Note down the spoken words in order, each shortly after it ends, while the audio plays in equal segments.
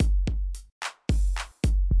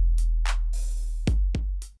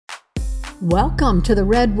Welcome to the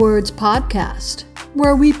Red Words Podcast,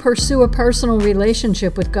 where we pursue a personal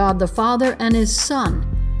relationship with God the Father and His Son,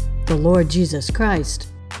 the Lord Jesus Christ.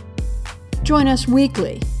 Join us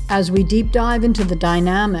weekly as we deep dive into the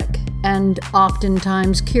dynamic and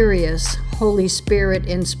oftentimes curious Holy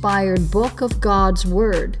Spirit-inspired book of God's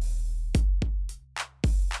Word.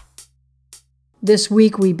 This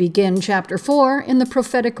week we begin chapter 4 in the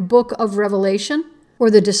prophetic book of Revelation, where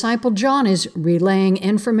the disciple John is relaying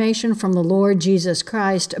information from the Lord Jesus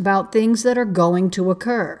Christ about things that are going to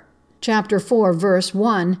occur. Chapter 4, verse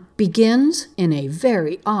 1 begins in a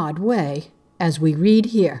very odd way, as we read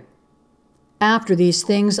here. After these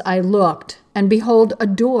things I looked, and behold, a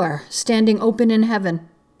door standing open in heaven.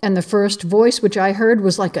 And the first voice which I heard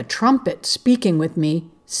was like a trumpet speaking with me,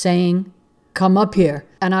 saying, "Come up here,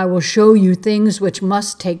 and I will show you things which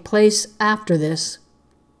must take place after this."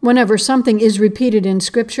 Whenever something is repeated in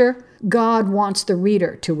Scripture, God wants the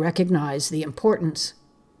reader to recognize the importance.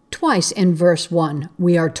 Twice in verse 1,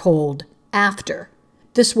 we are told, after.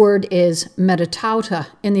 This word is metatauta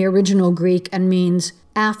in the original Greek and means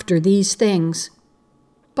after these things.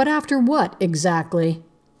 But after what exactly?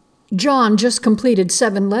 John just completed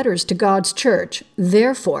 7 letters to God's church.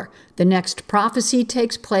 Therefore, the next prophecy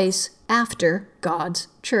takes place after God's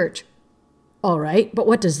church. All right, but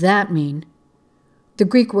what does that mean? The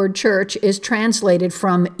Greek word church is translated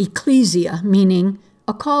from ecclesia, meaning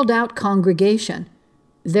a called-out congregation.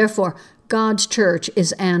 Therefore, God's church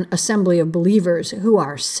is an assembly of believers who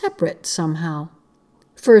are separate somehow.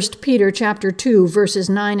 1 Peter chapter 2, verses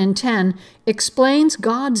 9 and 10 explains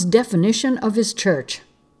God's definition of His church.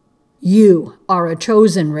 You are a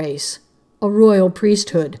chosen race, a royal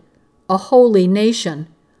priesthood, a holy nation,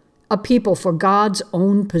 a people for God's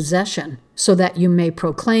own possession, so that you may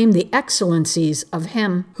proclaim the excellencies of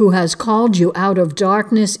Him who has called you out of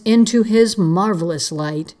darkness into His marvelous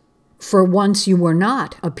light. For once you were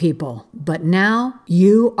not a people, but now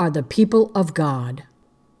you are the people of God.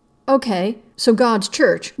 Okay, so God's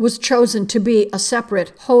church was chosen to be a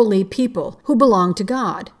separate, holy people who belong to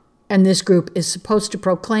God, and this group is supposed to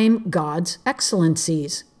proclaim God's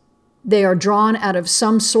excellencies. They are drawn out of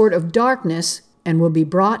some sort of darkness and will be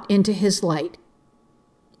brought into His light.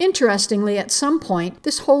 Interestingly, at some point,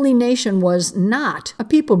 this holy nation was not a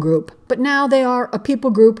people group, but now they are a people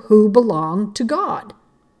group who belong to God.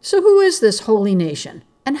 So who is this holy nation,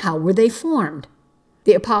 and how were they formed?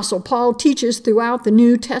 The Apostle Paul teaches throughout the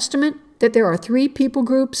New Testament that there are 3 people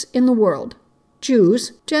groups in the world: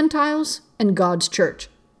 Jews, Gentiles, and God's church.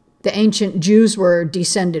 The ancient Jews were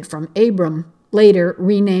descended from Abram, later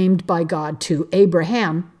renamed by God to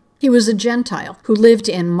Abraham. He was a Gentile who lived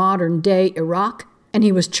in modern-day Iraq, and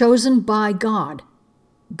he was chosen by God.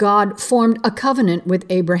 God formed a covenant with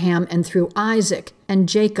Abraham, and through Isaac and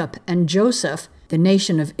Jacob and Joseph, the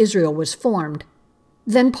nation of Israel was formed.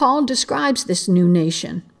 Then Paul describes this new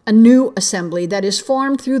nation, a new assembly that is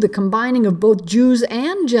formed through the combining of both Jews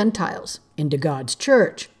and Gentiles into God's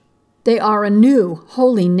church. They are a new,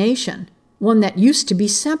 holy nation, one that used to be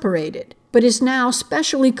separated, but is now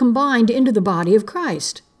specially combined into the body of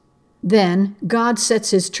Christ. Then God sets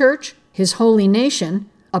His church, His holy nation,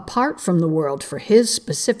 apart from the world for His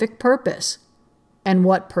specific purpose. And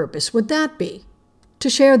what purpose would that be? To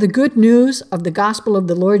share the good news of the gospel of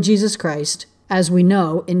the Lord Jesus Christ, as we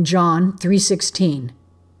know in John 3:16.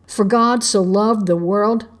 For God so loved the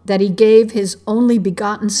world that He gave His only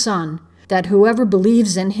begotten Son, that whoever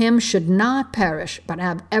believes in Him should not perish but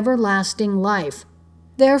have everlasting life.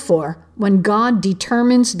 Therefore, when God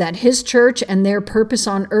determines that His church and their purpose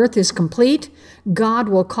on earth is complete, God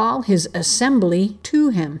will call His assembly to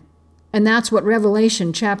Him. And that's what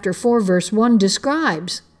Revelation chapter 4, verse 1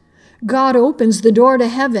 describes. God opens the door to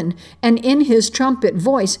heaven, and in His trumpet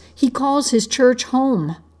voice, He calls His church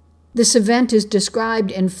home. This event is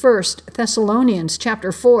described in 1 Thessalonians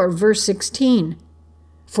chapter 4, verse 16.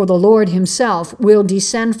 For the Lord Himself will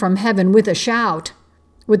descend from heaven with a shout,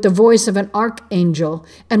 with the voice of an archangel,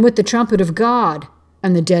 and with the trumpet of God,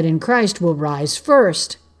 and the dead in Christ will rise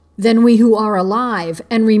first. Then we who are alive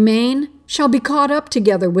and remain shall be caught up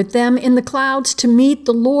together with them in the clouds to meet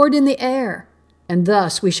the Lord in the air, and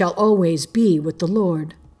thus we shall always be with the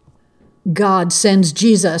Lord. God sends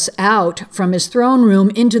Jesus out from His throne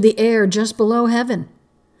room into the air just below heaven.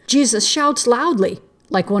 Jesus shouts loudly,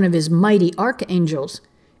 like one of His mighty archangels,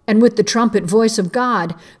 and with the trumpet voice of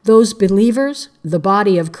God, those believers, the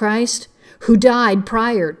body of Christ, who died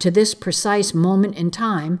prior to this precise moment in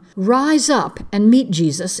time, rise up and meet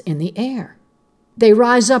Jesus in the air. They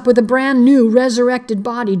rise up with a brand new resurrected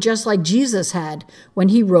body just like Jesus had when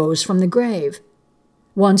He rose from the grave.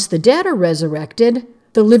 Once the dead are resurrected,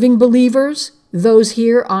 the living believers, Those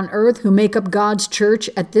here on earth who make up God's church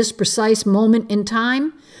at this precise moment in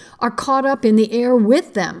time are caught up in the air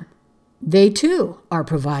with them. They too are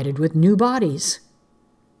provided with new bodies.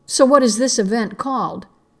 So what is this event called?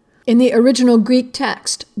 In the original Greek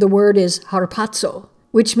text, the word is harpazo,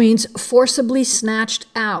 which means forcibly snatched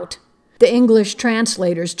out. The English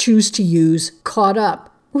translators choose to use caught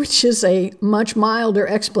up, which is a much milder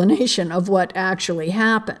explanation of what actually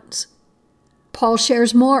happens. Paul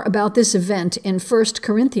shares more about this event in 1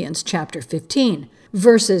 Corinthians chapter 15,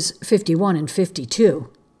 verses 51 and 52.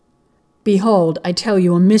 Behold, I tell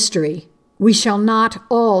you a mystery. We shall not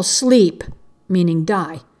all sleep, meaning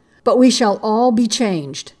die, but we shall all be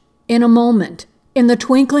changed, in a moment, in the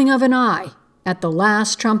twinkling of an eye, at the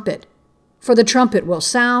last trumpet. For the trumpet will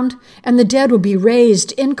sound, and the dead will be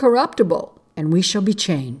raised incorruptible, and we shall be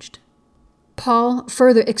changed. Paul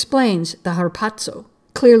further explains the harpazo,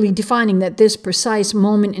 clearly defining that this precise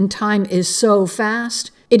moment in time is so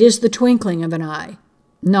fast, it is the twinkling of an eye.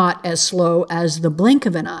 Not as slow as the blink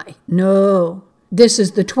of an eye. No, this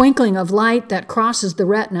is the twinkling of light that crosses the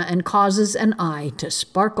retina and causes an eye to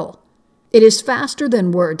sparkle. It is faster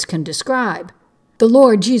than words can describe. The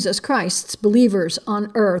Lord Jesus Christ's believers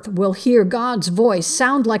on earth will hear God's voice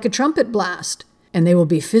sound like a trumpet blast, and they will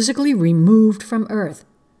be physically removed from earth.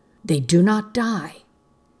 They do not die.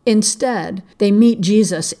 Instead, they meet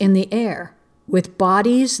Jesus in the air, with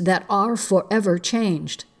bodies that are forever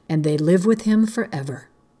changed, and they live with him forever.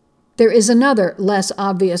 There is another, less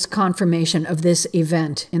obvious confirmation of this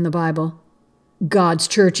event in the Bible. God's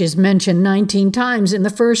church is mentioned 19 times in the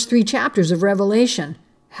first 3 chapters of Revelation.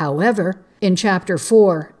 However, in chapter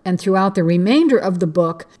 4 and throughout the remainder of the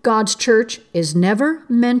book, God's church is never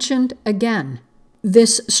mentioned again.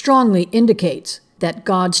 This strongly indicates that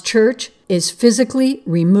God's church is physically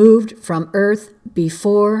removed from earth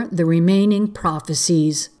before the remaining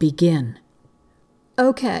prophecies begin.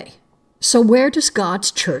 Okay, so where does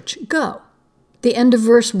God's church go? The end of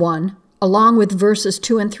verse 1, along with verses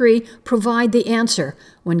 2 and 3, provide the answer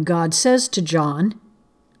when God says to John,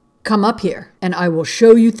 "Come up here, and I will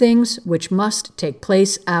show you things which must take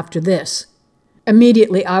place after this."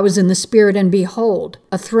 Immediately I was in the Spirit, and behold,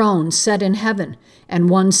 a throne set in heaven, and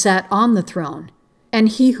one sat on the throne. And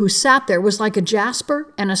he who sat there was like a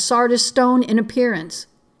jasper and a sardis stone in appearance.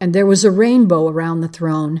 And there was a rainbow around the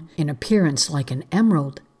throne, in appearance like an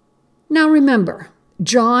emerald. Now remember,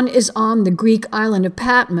 John is on the Greek island of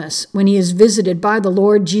Patmos when he is visited by the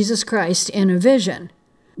Lord Jesus Christ in a vision.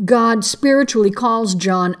 God spiritually calls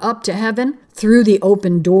John up to heaven through the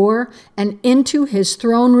open door and into his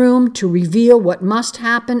throne room to reveal what must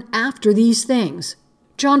happen after these things.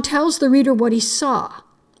 John tells the reader what he saw.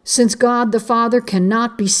 Since God the Father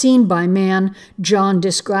cannot be seen by man, John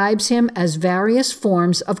describes him as various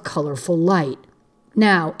forms of colorful light.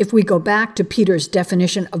 Now, if we go back to Peter's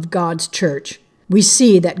definition of God's church, we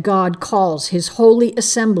see that God calls his holy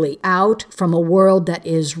assembly out from a world that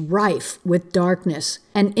is rife with darkness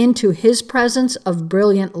and into his presence of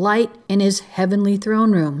brilliant light in his heavenly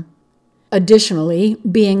throne room. Additionally,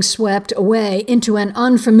 being swept away into an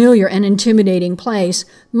unfamiliar and intimidating place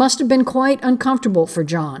must have been quite uncomfortable for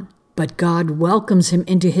John. But God welcomes him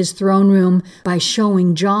into his throne room by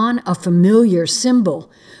showing John a familiar symbol,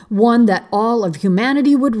 one that all of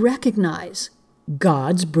humanity would recognize: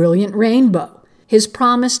 God's brilliant rainbow, his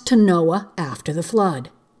promise to Noah after the flood.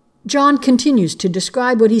 John continues to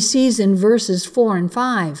describe what he sees in verses 4 and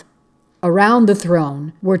 5. Around the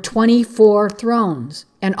throne were 24 thrones,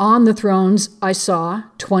 and on the thrones I saw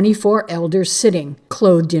 24 elders sitting,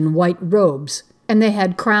 clothed in white robes, and they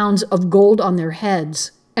had crowns of gold on their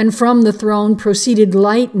heads. And from the throne proceeded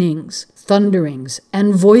lightnings, thunderings,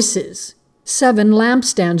 and voices. 7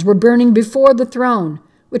 lampstands were burning before the throne,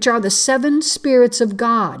 which are the 7 spirits of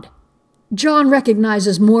God. John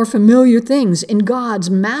recognizes more familiar things in God's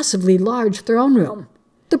massively large throne room.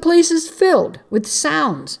 The place is filled with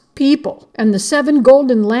sounds, people, and the 7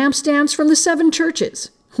 golden lampstands from the 7 churches.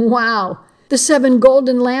 Wow! The 7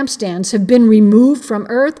 golden lampstands have been removed from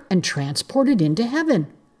earth and transported into heaven.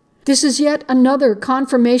 This is yet another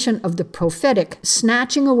confirmation of the prophetic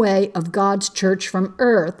snatching away of God's church from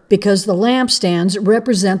earth, because the lampstands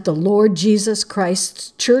represent the Lord Jesus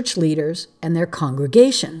Christ's church leaders and their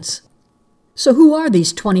congregations. So who are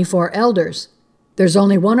these 24 elders? There's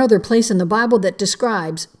only one other place in the Bible that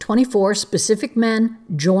describes 24 specific men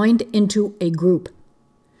joined into a group.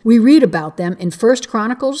 We read about them in 1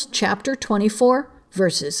 Chronicles chapter 24,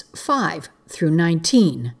 verses 5 through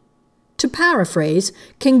 19. To paraphrase,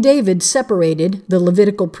 King David separated the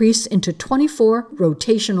Levitical priests into 24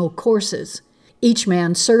 rotational courses. Each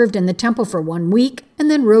man served in the temple for 1 week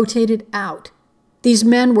and then rotated out. These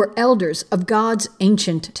men were elders of God's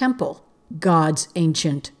ancient temple, God's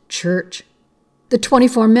ancient church. The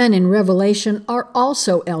 24 men in Revelation are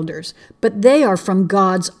also elders, but they are from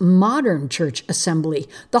God's modern church assembly,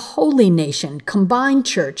 the holy nation, combined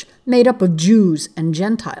church made up of Jews and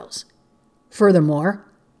Gentiles. Furthermore,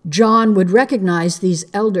 John would recognize these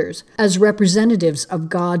elders as representatives of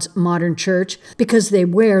God's modern church because they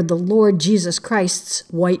wear the Lord Jesus Christ's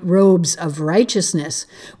white robes of righteousness,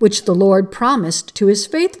 which the Lord promised to his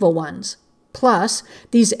faithful ones. Plus,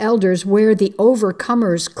 these elders wear the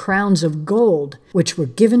overcomers' crowns of gold, which were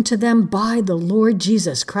given to them by the Lord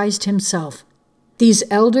Jesus Christ himself. These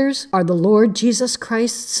elders are the Lord Jesus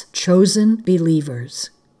Christ's chosen believers.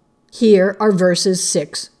 Here are verses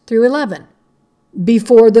 6 through 11.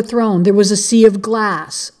 Before the throne there was a sea of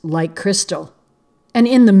glass, like crystal. And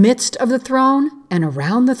in the midst of the throne and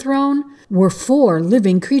around the throne were 4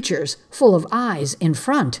 living creatures, full of eyes in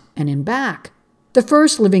front and in back. The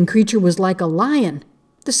first living creature was like a lion,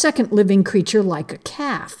 the second living creature like a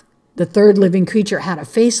calf. The third living creature had a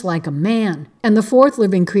face like a man, and the fourth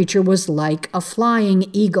living creature was like a flying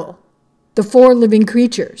eagle. The 4 living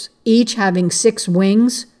creatures, each having 6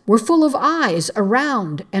 wings, were full of eyes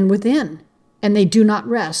around and within, and they do not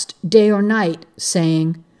rest day or night,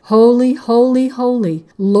 saying, Holy, holy, holy,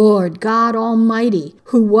 Lord God Almighty,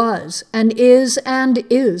 who was and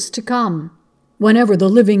is to come. Whenever the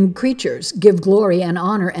living creatures give glory and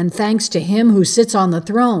honor and thanks to him who sits on the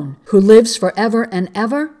throne, who lives forever and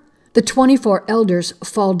ever, the 24 elders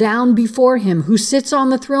fall down before him who sits on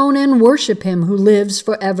the throne and worship him who lives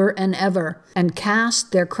forever and ever, and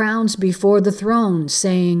cast their crowns before the throne,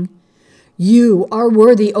 saying, You are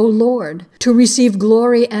worthy, O Lord, to receive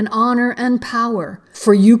glory and honor and power,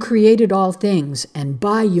 for you created all things, and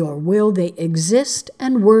by your will they exist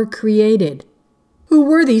and were created. Who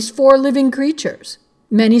were these 4 living creatures?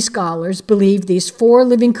 Many scholars believe these 4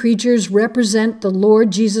 living creatures represent the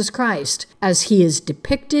Lord Jesus Christ, as he is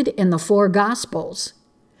depicted in the 4 Gospels.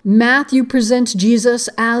 Matthew presents Jesus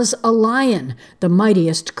as a lion, the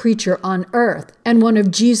mightiest creature on earth, and one of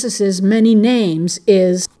Jesus' many names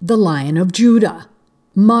is the Lion of Judah.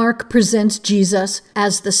 Mark presents Jesus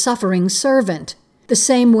as the suffering servant, the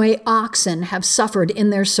same way oxen have suffered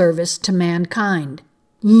in their service to mankind.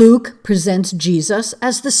 Luke presents Jesus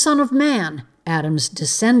as the Son of Man, Adam's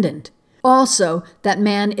descendant. Also, that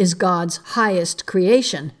man is God's highest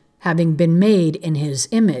creation, having been made in his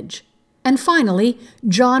image. And finally,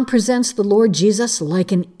 John presents the Lord Jesus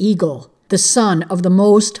like an eagle, the Son of the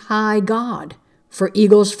Most High God, for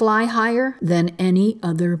eagles fly higher than any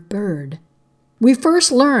other bird. We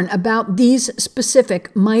first learn about these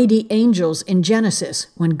specific mighty angels in Genesis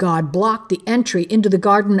when God blocked the entry into the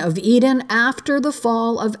Garden of Eden after the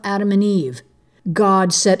fall of Adam and Eve.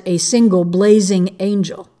 God set a single blazing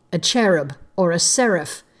angel, a cherub or a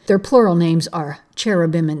seraph. Their plural names are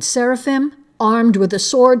cherubim and seraphim, armed with a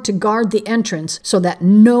sword to guard the entrance so that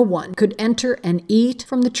no one could enter and eat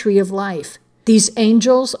from the tree of life. These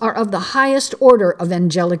angels are of the highest order of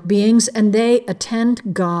angelic beings, and they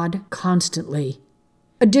attend God constantly.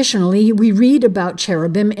 Additionally, we read about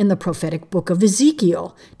cherubim in the prophetic book of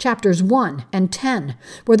Ezekiel, chapters 1 and 10,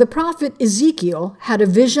 where the prophet Ezekiel had a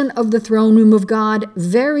vision of the throne room of God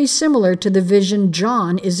very similar to the vision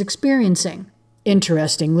John is experiencing.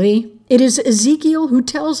 Interestingly, it is Ezekiel who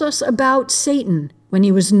tells us about Satan when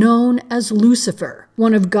he was known as Lucifer,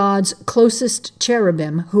 one of God's closest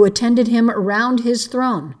cherubim who attended him around his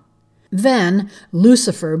throne. Then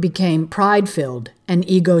Lucifer became pride-filled and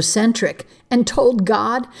egocentric and told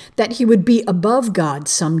God that he would be above God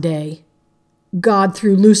someday. God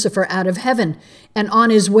threw Lucifer out of heaven, and on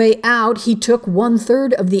his way out he took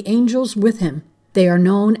 1/3 of the angels with him. They are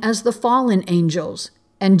known as the fallen angels,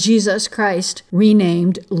 and Jesus Christ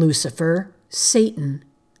renamed Lucifer Satan.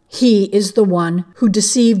 He is the one who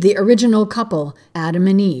deceived the original couple, Adam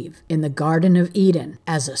and Eve, in the Garden of Eden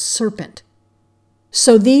as a serpent.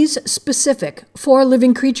 So these specific 4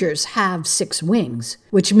 living creatures have 6 wings,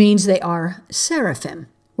 which means they are seraphim,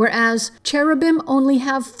 whereas cherubim only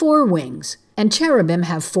have 4 wings, and cherubim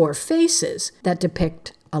have 4 faces that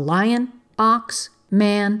depict a lion, ox,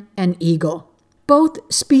 man, and eagle.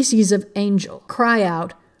 Both species of angel cry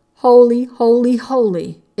out, Holy, holy,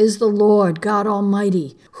 holy is the Lord God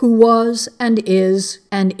Almighty, who was and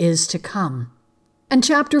is to come. And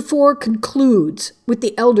chapter 4 concludes with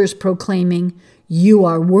the elders proclaiming, You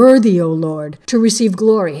are worthy, O Lord, to receive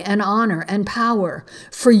glory and honor and power,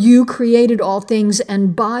 for you created all things,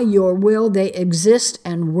 and by your will they exist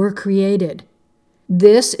and were created.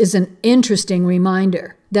 This is an interesting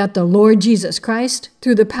reminder that the Lord Jesus Christ,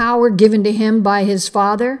 through the power given to him by his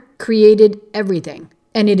Father, created everything.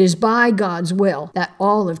 And it is by God's will that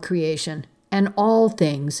all of creation and all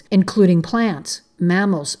things, including plants,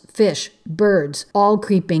 mammals, fish, birds, all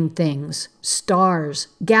creeping things, stars,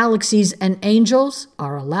 galaxies, and angels,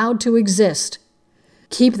 are allowed to exist.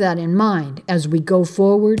 Keep that in mind as we go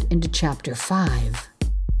forward into chapter 5.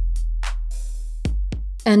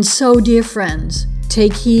 And so, dear friends,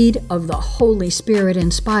 take heed of the Holy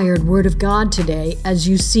Spirit-inspired Word of God today as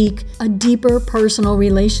you seek a deeper personal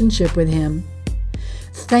relationship with Him.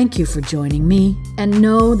 Thank you for joining me, and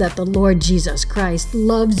know that the Lord Jesus Christ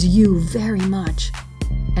loves you very much,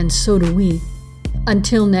 and so do we.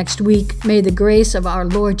 Until next week, may the grace of our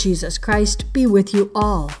Lord Jesus Christ be with you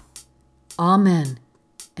all. Amen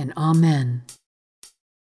and amen.